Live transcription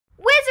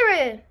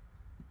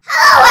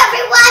Hello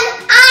everyone,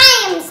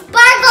 I'm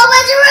Sparkle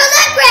Whizzaroo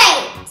the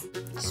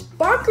Great.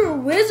 Sparkle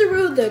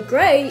Whizzaroo the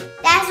Great?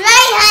 That's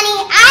right,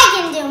 honey, I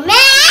can do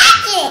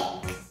magic.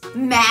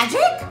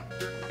 Magic?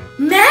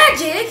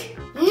 Magic?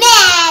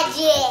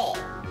 Magic.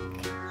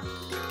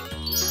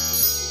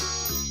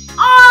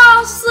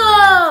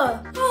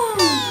 Awesome!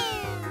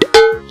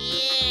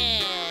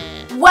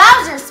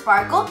 Wowzer,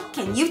 Sparkle!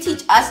 Can you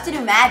teach us to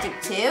do magic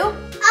too?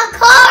 Of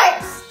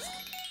course.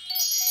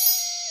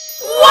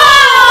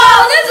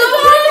 Wow! This is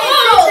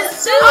cool! This is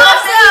so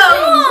awesome!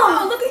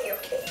 Wow, look at your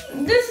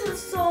cake! This is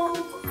so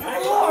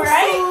cool,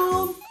 right?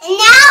 And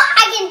now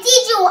I can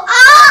teach you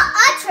all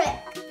a trick.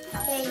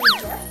 Here you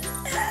go.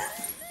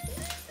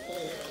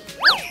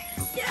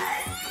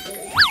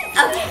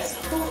 Okay.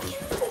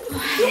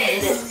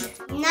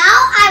 Now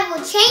I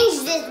will change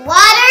this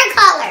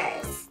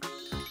watercolors.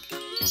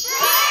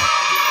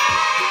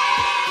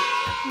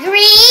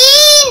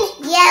 Green,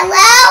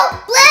 yellow,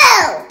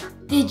 blue.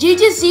 Did you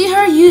just see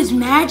her use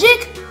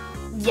magic?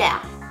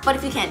 Yeah, but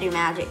if you can't do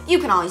magic, you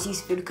can always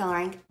use food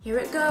coloring. Here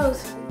it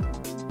goes.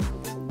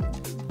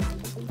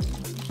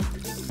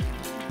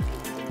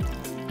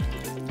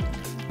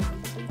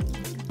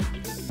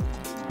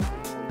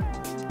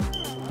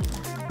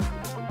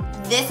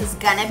 This is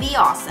gonna be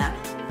awesome.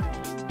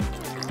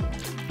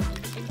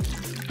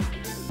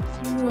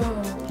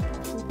 Whoa.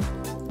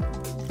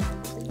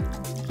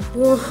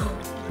 Whoa.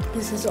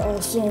 This is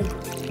awesome.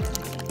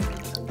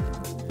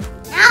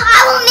 Now I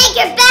will make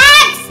your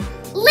bags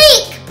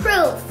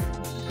leak-proof.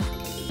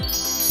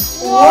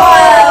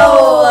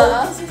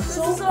 Whoa! This is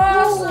so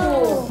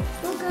awesome.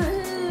 Look at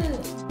it.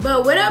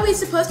 But what are we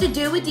supposed to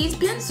do with these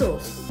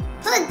pencils?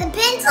 Put the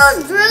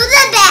pencils through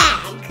the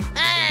bag.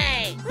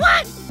 Hey!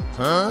 What?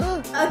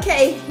 Huh?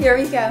 Okay, here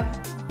we go.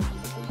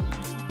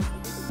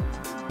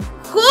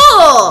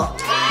 Cool!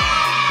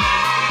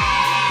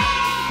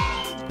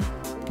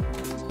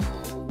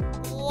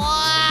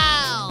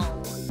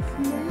 Wow!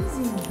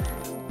 Amazing.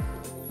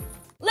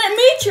 Let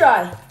me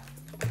try.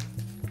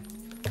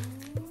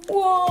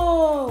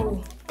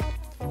 Whoa!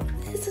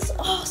 This is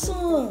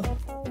awesome.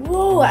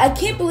 Whoa, I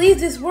can't believe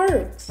this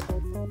works.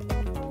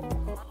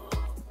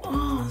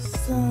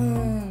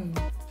 Awesome.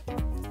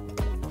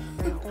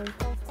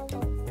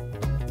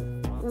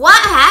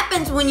 What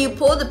happens when you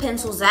pull the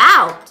pencils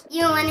out?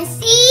 You want to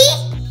see?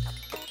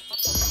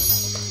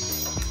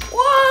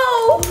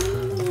 Whoa!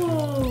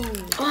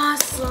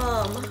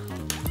 Awesome.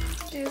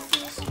 This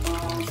is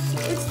awesome.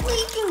 It's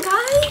leaking,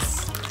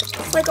 guys.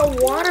 It's like a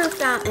water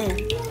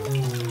fountain.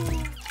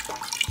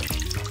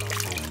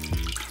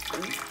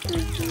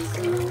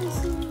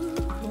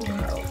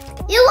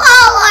 You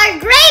all are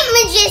great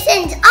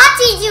magicians. I'll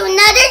teach you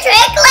another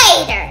trick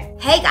later.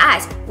 Hey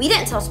guys, we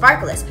didn't tell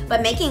Sparkle this,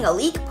 but making a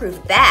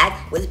leak-proof bag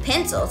with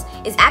pencils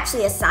is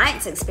actually a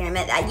science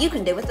experiment that you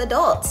can do with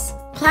adults.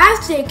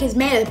 Plastic is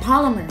made of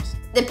polymers.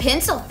 The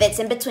pencil fits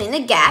in between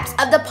the gaps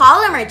of the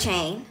polymer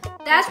chain.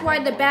 That's why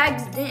the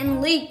bags didn't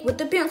leak with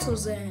the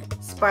pencils in it.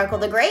 Sparkle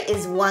the Great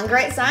is one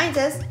great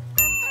scientist.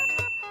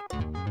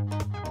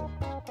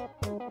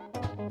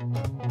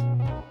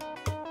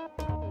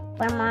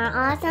 For more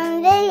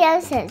awesome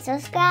videos, hit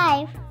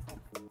subscribe.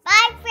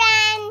 Bye,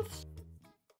 friends.